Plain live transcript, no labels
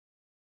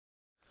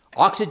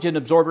Oxygen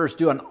absorbers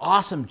do an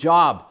awesome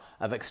job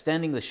of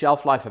extending the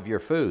shelf life of your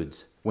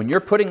foods. When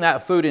you're putting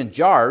that food in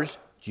jars,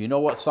 do you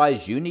know what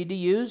size you need to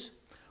use?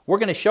 We're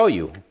going to show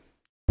you.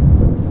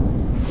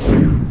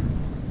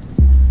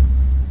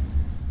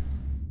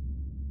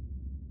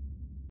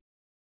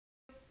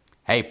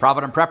 Hey,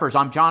 Provident Preppers,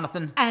 I'm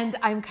Jonathan. And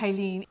I'm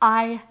Kylene.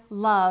 I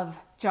love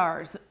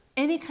jars.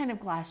 Any kind of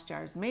glass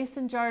jars.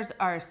 Mason jars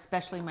are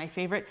especially my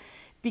favorite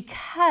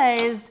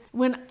because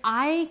when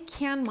I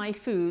can my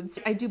foods,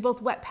 I do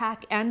both wet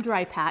pack and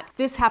dry pack.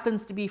 This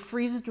happens to be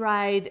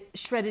freeze-dried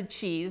shredded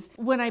cheese.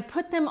 When I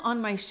put them on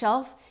my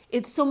shelf,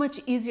 it's so much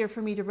easier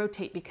for me to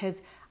rotate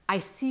because I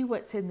see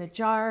what's in the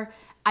jar.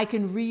 I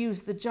can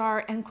reuse the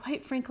jar, and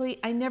quite frankly,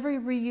 I never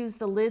reuse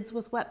the lids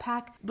with wet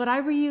pack, but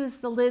I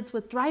reuse the lids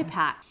with dry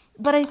pack.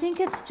 But I think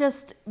it's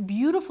just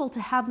beautiful to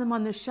have them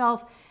on the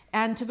shelf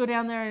and to go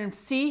down there and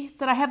see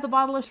that I have the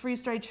bottle of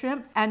freeze-dried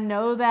shrimp and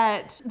know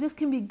that this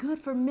can be good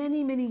for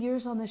many, many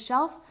years on the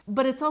shelf,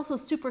 but it's also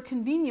super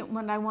convenient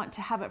when I want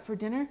to have it for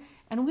dinner,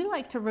 and we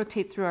like to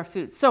rotate through our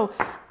food. So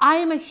I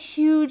am a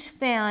huge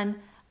fan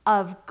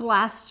of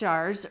glass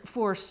jars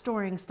for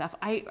storing stuff.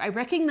 I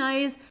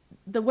recognize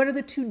what are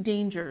the two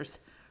dangers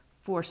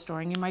for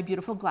storing in my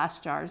beautiful glass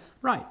jars.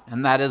 Right,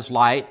 and that is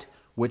light,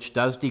 which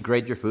does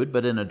degrade your food,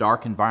 but in a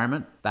dark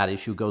environment, that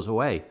issue goes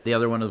away. The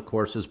other one, of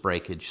course, is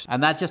breakage.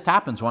 And that just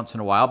happens once in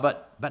a while,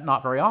 but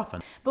not very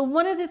often. But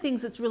one of the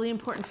things that's really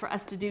important for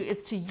us to do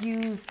is to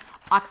use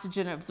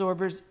oxygen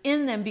absorbers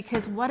in them,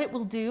 because what it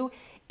will do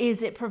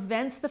is it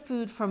prevents the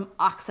food from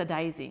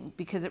oxidizing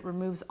because it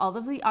removes all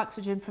of the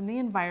oxygen from the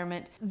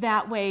environment.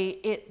 That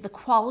way, the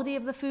quality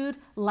of the food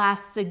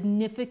lasts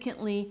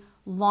significantly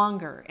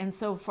longer. And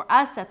so for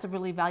us, that's a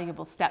really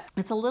valuable step.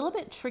 It's a little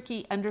bit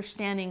tricky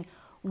understanding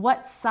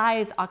what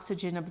size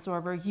oxygen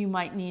absorber you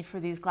might need for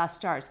these glass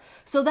jars.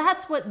 So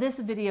that's what this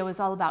video is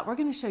all about. We're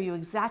going to show you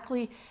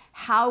exactly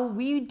how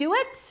we do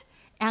it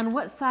and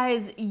what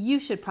size you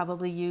should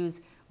probably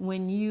use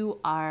when you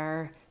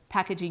are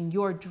packaging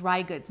your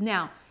dry goods.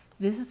 Now,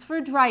 this is for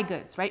dry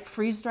goods, right?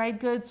 Freeze-dried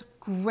goods,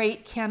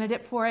 great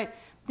candidate for it.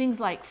 Things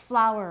like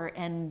flour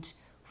and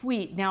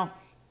wheat. Now,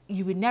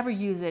 you would never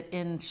use it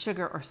in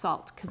sugar or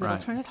salt because it'll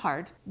turn it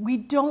hard. We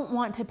don't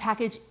want to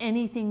package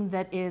anything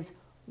that is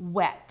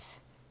wet,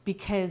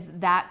 because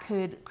that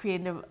could create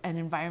an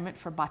environment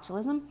for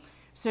botulism.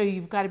 So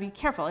you've got to be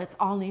careful. It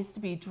all needs to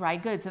be dry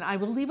goods. And I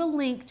will leave a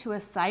link to a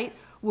site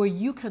where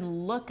you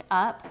can look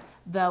up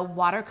the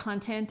water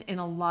content in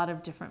a lot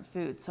of different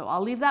foods. So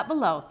I'll leave that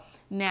below.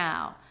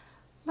 Now,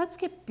 let's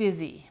get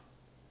busy.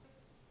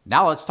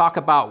 Now let's talk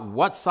about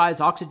what size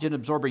oxygen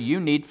absorber you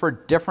need for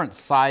different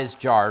size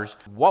jars.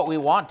 What we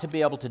want to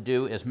be able to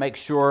do is make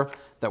sure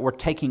that we're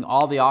taking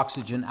all the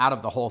oxygen out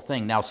of the whole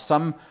thing. Now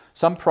some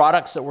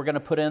products that we're going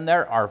to put in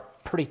there are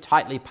pretty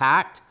tightly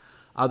packed.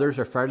 Others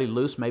are fairly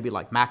loose, maybe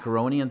like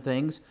macaroni and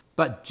things.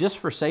 But just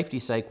for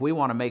safety's sake, we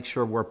want to make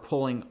sure we're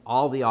pulling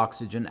all the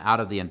oxygen out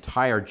of the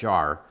entire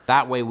jar.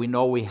 That way we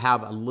know we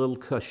have a little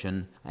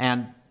cushion.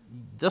 And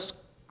this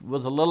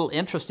was a little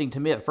interesting to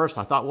me at first.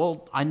 I thought,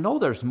 well, I know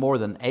there's more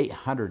than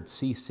 800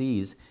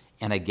 cc's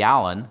in a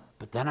gallon,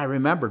 but then I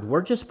remembered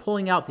we're just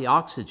pulling out the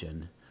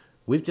oxygen.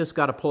 We've just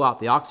got to pull out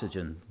the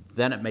oxygen.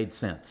 Then it made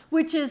sense.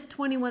 Which is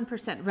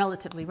 21%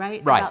 relatively,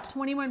 right? Right. About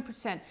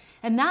 21%.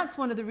 And that's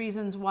one of the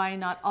reasons why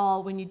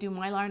when you do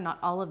Mylar, not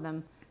all of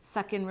them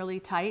suck in really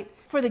tight.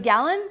 For the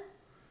gallon,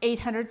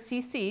 800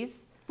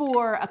 cc's.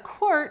 For a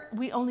quart,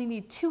 we only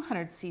need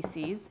 200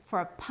 cc's. For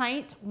a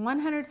pint,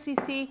 100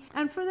 cc.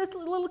 And for this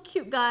little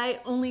cute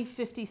guy, only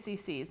 50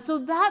 cc's. So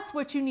that's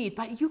what you need,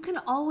 but you can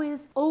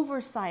always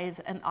oversize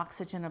an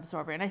oxygen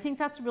absorber. And I think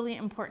that's really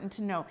important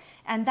to know.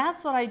 And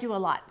that's what I do a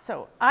lot.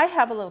 So I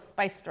have a little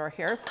spice drawer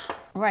here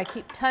where I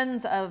keep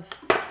tons of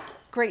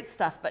great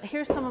stuff, but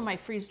here's some of my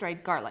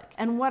freeze-dried garlic.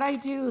 And what I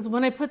do is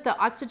when I put the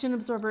oxygen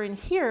absorber in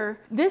here,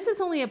 this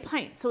is only a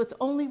pint, so it's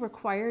only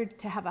required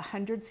to have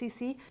 100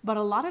 cc, but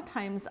a lot of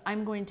times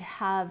I'm going to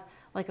have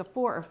like a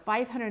 400 or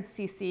 500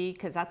 cc,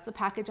 because that's the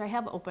package I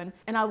have open,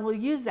 and I will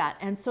use that.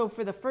 And so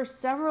for the first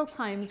several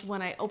times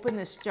when I open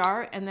this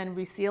jar and then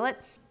reseal it,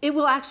 it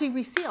will actually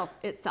reseal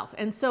itself.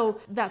 And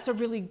so that's a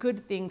really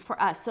good thing for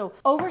us. So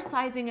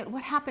oversizing it,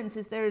 what happens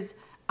is there's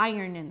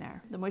iron in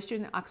there. The moisture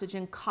and the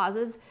oxygen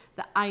causes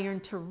the iron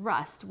to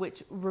rust,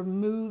 which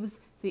removes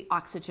the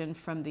oxygen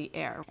from the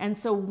air. And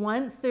so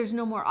once there's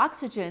no more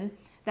oxygen,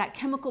 that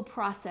chemical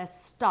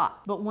process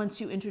stops. But once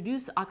you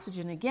introduce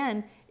oxygen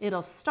again,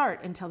 it'll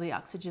start until the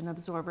oxygen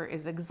absorber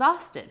is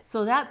exhausted.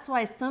 So that's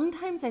why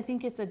sometimes I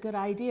think it's a good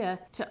idea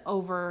to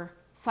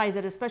oversize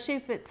it, especially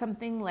if it's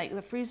something like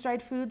the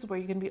freeze-dried foods where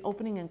you're going to be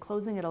opening and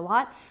closing it a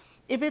lot.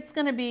 If it's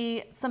going to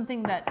be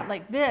something that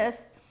like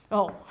this,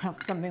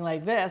 something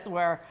like this,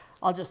 where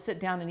I'll just sit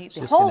down and eat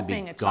the whole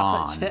thing of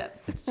chocolate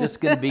chips. It's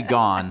just going to be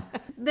gone.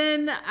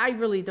 Then I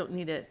really don't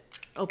need it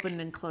opened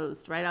and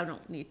closed, right? I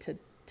don't need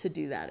to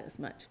do that as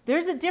much.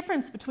 There's a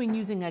difference between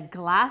using a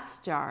glass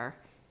jar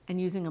and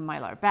using a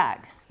Mylar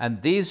bag.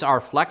 And these are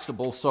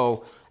flexible,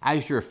 so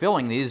as you're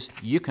filling these,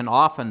 you can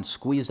often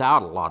squeeze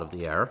out a lot of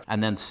the air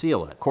and then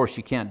seal it. Of course,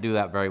 you can't do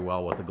that very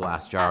well with a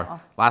glass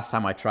jar. Last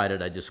time I tried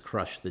it, I just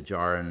crushed the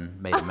jar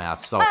and made a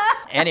mess. So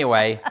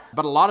anyway,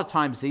 but a lot of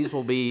times these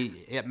will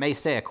be, it may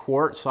say a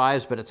quart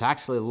size, but it's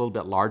actually a little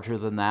bit larger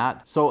than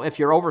that. So if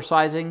you're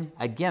oversizing,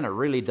 again, it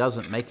really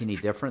doesn't make any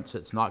difference.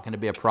 It's not going to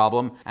be a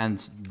problem.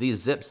 And these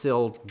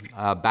zip-sealed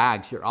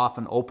bags, you're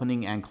often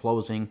opening and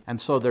closing.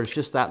 And so there's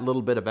just that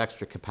little bit of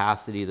extra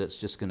capacity that's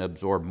just going to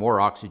absorb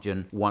more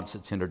oxygen once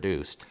it's introduced.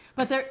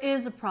 But there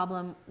is a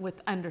problem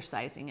with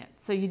undersizing it,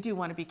 so you do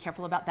want to be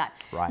careful about that.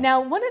 Right. Now,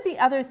 one of the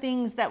other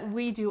things that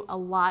we do a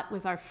lot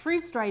with our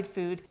freeze-dried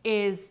food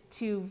is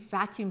to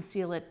vacuum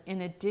seal it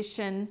in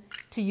addition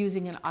to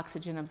using an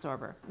oxygen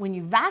absorber. When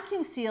you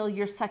vacuum seal,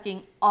 you're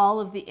sucking all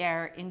of the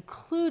air,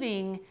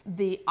 including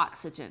the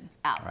oxygen,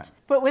 out. Right.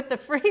 But with the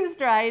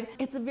freeze-dried,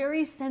 it's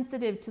very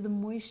sensitive to the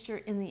moisture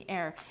in the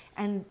air,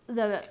 and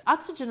the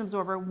oxygen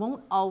absorber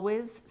won't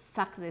always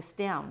suck this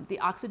down. The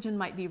oxygen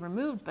might be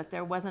removed, but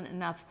there wasn't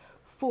enough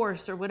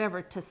force or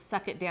whatever to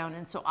suck it down.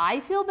 And so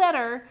I feel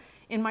better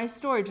in my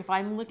storage if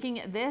I'm looking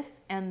at this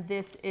and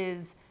this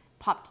is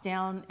popped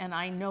down and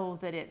I know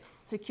that it's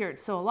secured.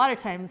 So a lot of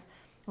times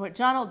what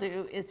John will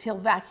do is he'll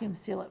vacuum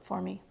seal it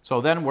for me. So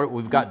then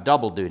we've got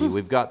double duty.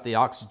 We've got the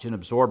oxygen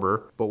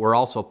absorber, but we're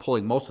also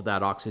pulling most of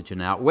that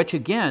oxygen out, which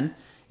again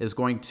is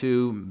going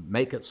to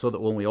make it so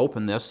that when we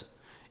open this,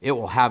 it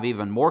will have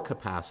even more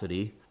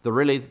capacity. The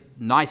really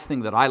nice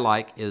thing that I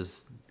like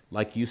is,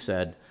 like you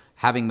said,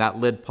 having that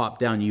lid pop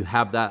down. You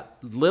have that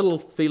little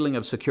feeling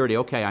of security.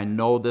 Okay, I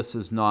know this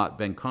has not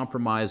been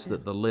compromised,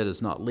 that the lid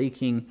is not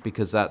leaking,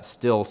 because that's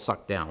still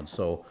sucked down.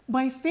 So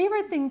my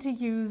favorite thing to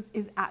use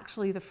is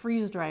actually the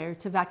freeze dryer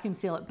to vacuum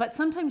seal it. But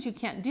sometimes you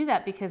can't do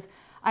that because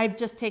I've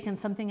just taken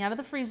something out of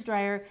the freeze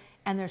dryer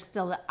and there's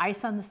still the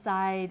ice on the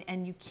side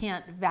and you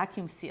can't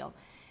vacuum seal.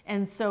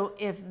 And so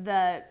if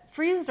the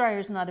freeze dryer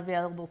is not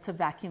available to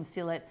vacuum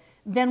seal it,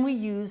 then we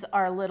use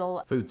our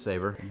little Food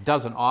Saver. It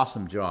does an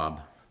awesome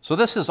job. So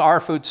this is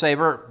our Food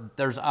Saver.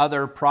 There's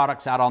other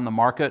products out on the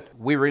market.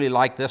 We really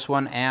like this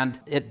one, and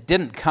it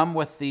didn't come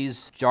with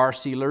these jar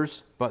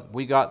sealers, but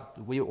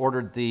we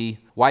ordered the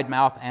wide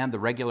mouth and the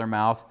regular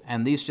mouth,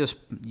 and these just,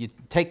 you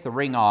take the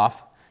ring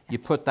off, you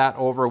put that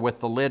over with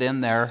the lid in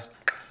there,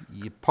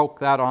 you poke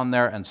that on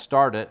there and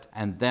start it,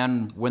 and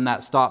then when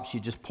that stops, you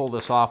just pull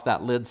this off,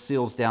 that lid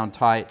seals down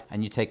tight,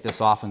 and you take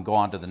this off and go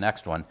on to the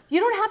next one.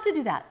 You don't have to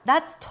do that.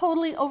 That's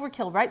totally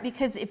overkill, right?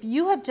 Because if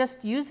you have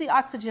just used the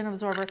oxygen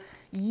absorber,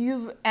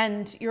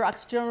 and your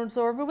oxygen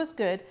absorber was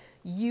good,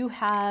 you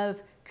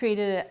have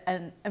created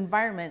an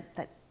environment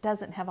that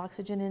doesn't have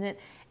oxygen in it,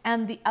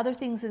 and the other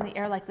things in the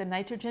air, like the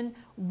nitrogen,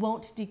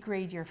 won't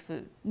degrade your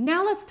food.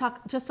 Now let's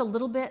talk just a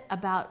little bit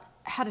about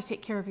how to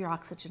take care of your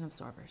oxygen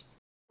absorbers.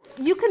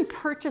 You can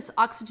purchase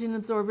oxygen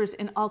absorbers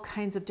in all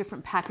kinds of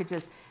different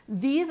packages.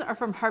 These are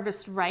from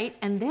Harvest Right,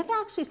 and they've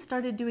actually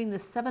started doing the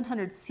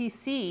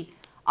 700cc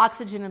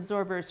oxygen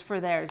absorbers for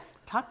theirs.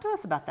 Talk to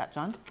us about that,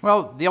 John.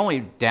 Well, the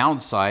only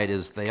downside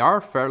is they are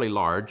fairly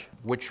large,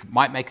 which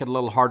might make it a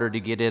little harder to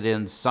get it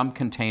in some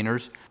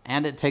containers,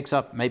 and it takes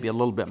up maybe a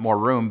little bit more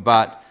room.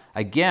 But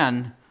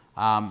again,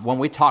 when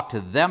we talked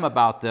to them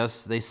about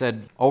this, they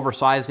said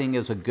oversizing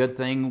is a good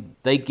thing.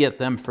 They get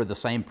them for the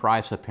same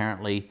price,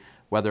 apparently,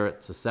 whether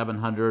it's a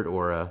 700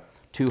 or a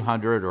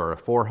 200 or a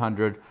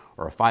 400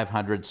 or a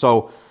 500.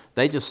 So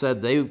they just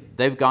said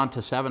they've gone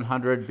to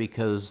 700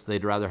 because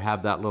they'd rather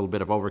have that little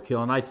bit of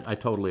overkill, and I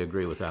totally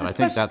agree with that.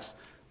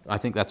 I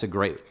think that's a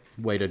great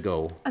way to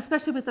go.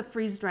 Especially with the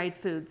freeze-dried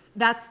foods.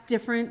 That's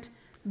different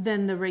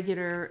than the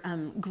regular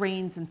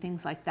grains and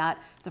things like that.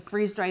 The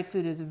freeze-dried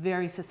food is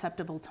very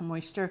susceptible to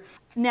moisture.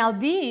 Now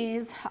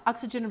these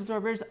oxygen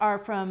absorbers are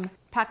from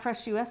Pack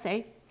Fresh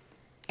USA,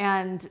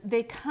 and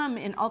they come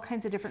in all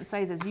kinds of different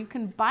sizes. You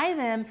can buy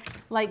them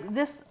like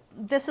this.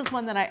 This is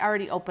one that I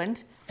already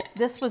opened.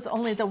 This was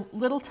only the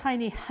little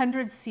tiny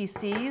 100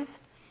 cc's.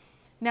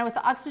 Now with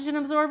the oxygen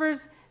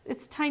absorbers,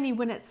 it's tiny.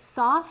 When it's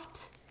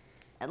soft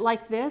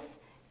like this,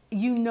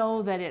 you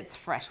know that it's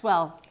fresh.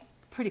 Well,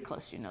 pretty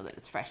close, you know that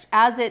it's fresh.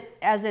 As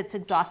it's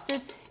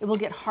exhausted, it will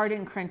get hard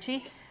and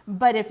crunchy.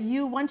 But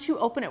once you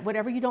open it,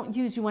 whatever you don't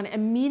use, you want to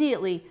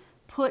immediately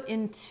put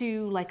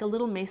into like a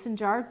little mason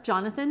jar.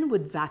 Jonathan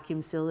would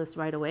vacuum seal this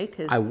right away.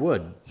 I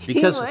would,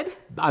 because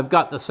I've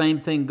got the same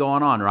thing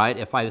going on, right?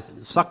 If I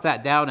suck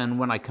that down and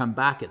when I come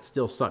back it's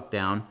still sucked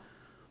down,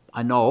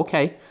 I know,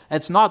 okay,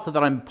 it's not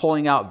that I'm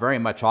pulling out very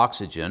much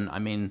oxygen. I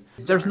mean,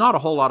 there's not a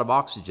whole lot of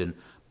oxygen,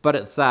 but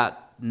it's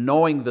that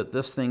knowing that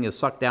this thing is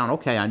sucked down.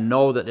 Okay, I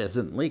know that it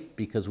isn't leaked,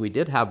 because we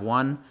did have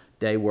one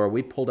day where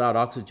we pulled out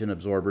oxygen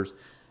absorbers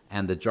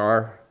and the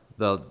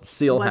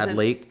seal had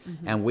leaked,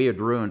 and we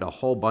had ruined a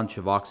whole bunch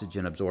of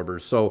oxygen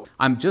absorbers. So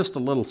I'm just a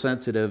little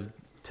sensitive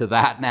to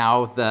that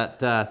now,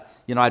 that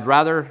I'd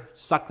rather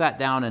suck that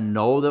down and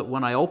know that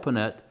when I open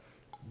it,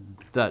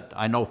 that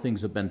I know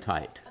things have been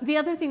tight. The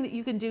other thing that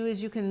you can do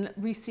is you can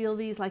reseal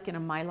these like in a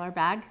Mylar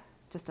bag,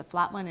 just a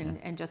flat one,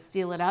 and just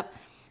seal it up.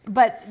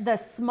 But the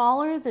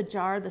smaller the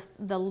jar,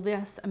 the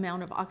less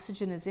amount of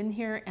oxygen is in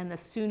here, and the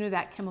sooner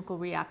that chemical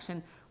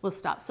reaction will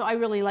stop. So I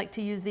really like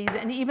to use these,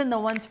 and even the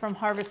ones from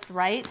Harvest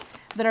Right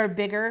that are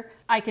bigger,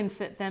 I can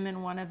fit them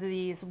in one of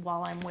these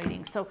while I'm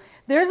waiting. So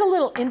there's a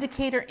little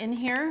indicator in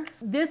here.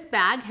 This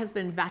bag has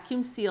been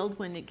vacuum sealed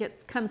when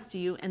it comes to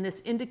you, and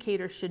this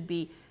indicator should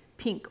be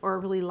pink or a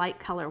really light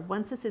color.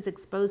 Once this is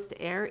exposed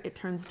to air, it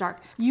turns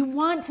dark. You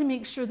want to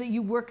make sure that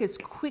you work as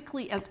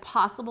quickly as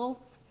possible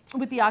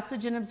with the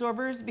oxygen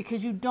absorbers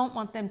because you don't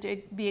want them to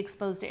be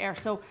exposed to air.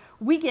 So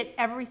we get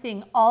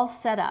everything all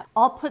set up.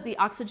 I'll put the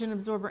oxygen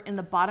absorber in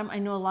the bottom. I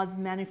know a lot of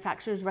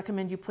manufacturers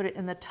recommend you put it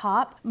in the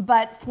top,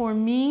 but for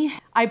me,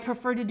 I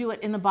prefer to do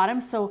it in the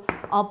bottom. So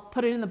I'll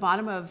put it in the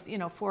bottom of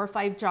 4 or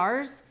 5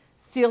 jars,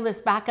 seal this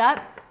back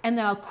up, and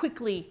then I'll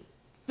quickly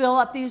fill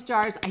up these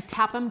jars. I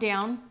tap them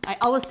down. I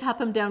always tap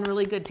them down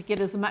really good to get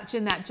as much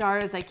in that jar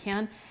as I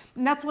can.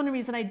 And that's one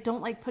reason I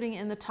don't like putting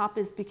it in the top,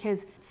 is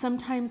because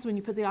sometimes when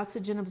you put the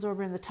oxygen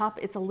absorber in the top,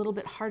 it's a little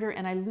bit harder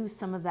and I lose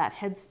some of that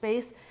head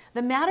space.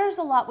 That matters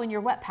a lot when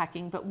you're wet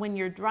packing, but when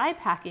you're dry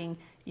packing,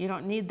 you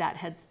don't need that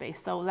head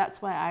space. So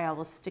that's why I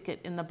always stick it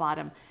in the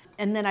bottom.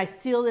 And then I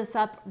seal this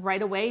up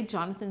right away.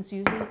 Jonathan's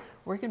usually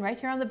working right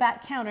here on the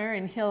back counter,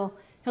 and he'll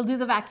do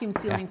the vacuum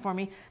sealing for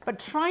me. But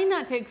try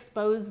not to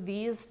expose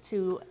these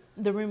to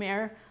the room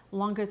air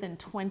longer than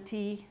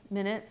 20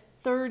 minutes.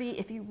 30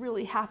 if you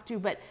really have to,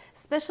 but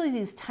especially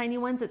these tiny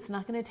ones, it's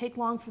not going to take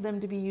long for them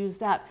to be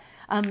used up.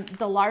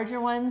 The larger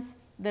ones,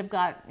 they've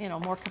got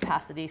more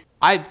capacity.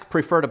 I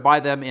prefer to buy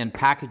them in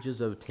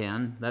packages of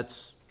 10.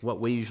 That's what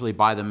we usually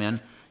buy them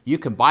in. You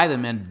can buy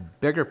them in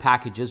bigger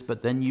packages,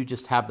 but then you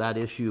just have that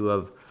issue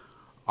of,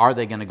 are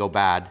they going to go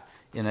bad?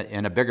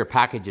 In a bigger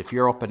package, if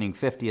you're opening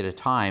 50 at a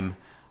time,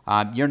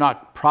 you're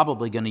not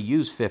probably going to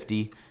use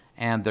 50,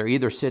 and they're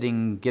either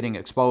sitting getting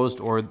exposed,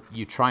 or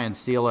you try and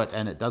seal it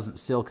and it doesn't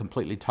seal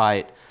completely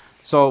tight.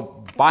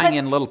 So buying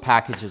in little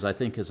packages, I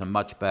think, is a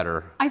much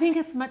better. I think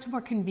it's much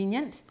more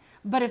convenient.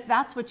 But if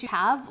that's what you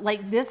have,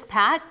 like this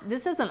pack,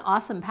 this is an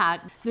awesome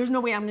pack. There's no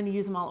way I'm going to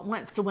use them all at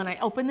once. So when I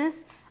open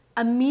this,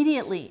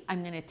 immediately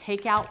I'm going to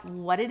take out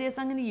what it is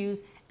I'm going to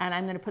use, and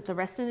I'm going to put the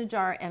rest in a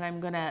jar, and I'm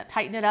going to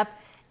tighten it up.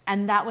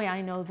 And that way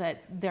I know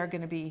that they're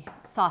going to be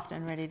soft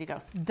and ready to go.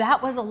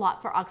 That was a lot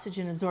for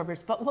oxygen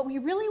absorbers, but what we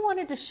really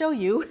wanted to show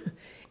you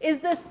is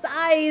the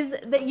size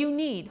that you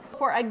need.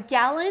 For a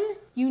gallon,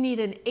 you need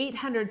an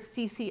 800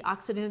 cc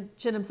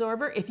oxygen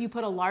absorber. If you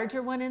put a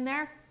larger one in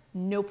there,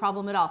 no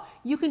problem at all.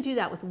 You can do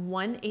that with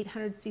one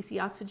 800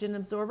 cc oxygen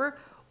absorber,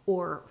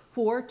 or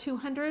 4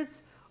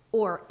 200s,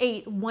 or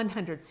 8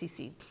 100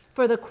 cc.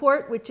 For the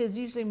quart, which is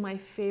usually my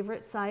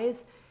favorite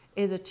size,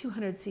 is a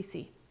 200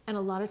 cc. And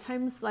a lot of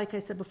times, like I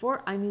said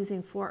before, I'm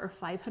using 400 or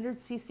 500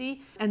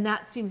 cc, and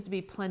that seems to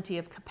be plenty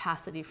of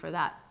capacity for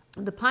that.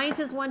 The pint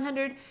is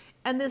 100,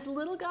 and this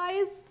little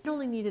guy's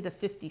only needed a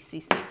 50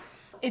 cc.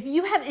 If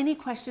you have any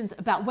questions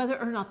about whether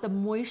or not the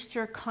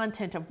moisture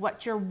content of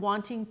what you're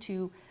wanting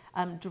to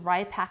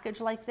dry package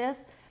like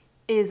this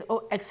is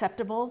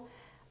acceptable,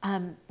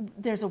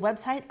 there's a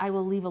website. I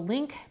will leave a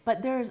link,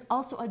 but there is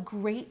also a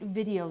great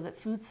video that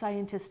food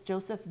scientist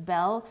Joseph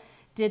Bell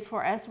did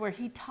for us, where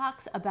he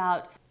talks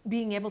about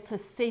being able to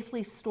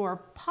safely store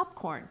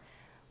popcorn,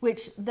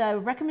 which the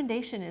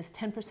recommendation is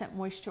 10%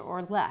 moisture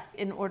or less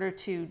in order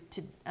to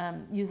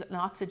use an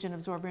oxygen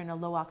absorber in a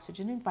low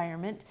oxygen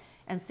environment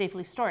and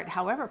safely store it.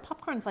 However,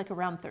 popcorn's like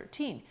around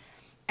 13.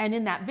 And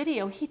in that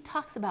video, he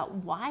talks about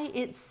why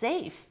it's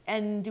safe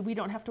and we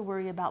don't have to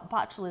worry about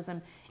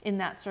botulism in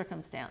that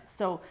circumstance.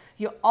 So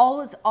you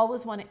always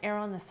want to err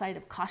on the side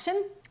of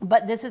caution,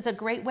 but this is a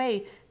great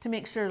way to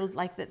make sure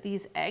like that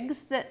these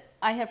eggs that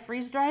I have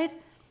freeze dried,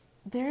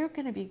 they're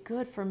going to be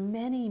good for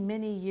many,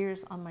 many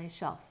years on my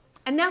shelf.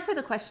 And now for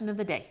the question of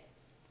the day.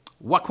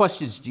 What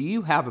questions do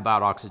you have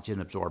about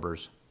oxygen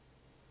absorbers?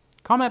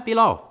 Comment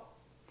below.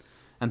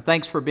 And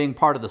thanks for being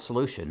part of the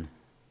solution.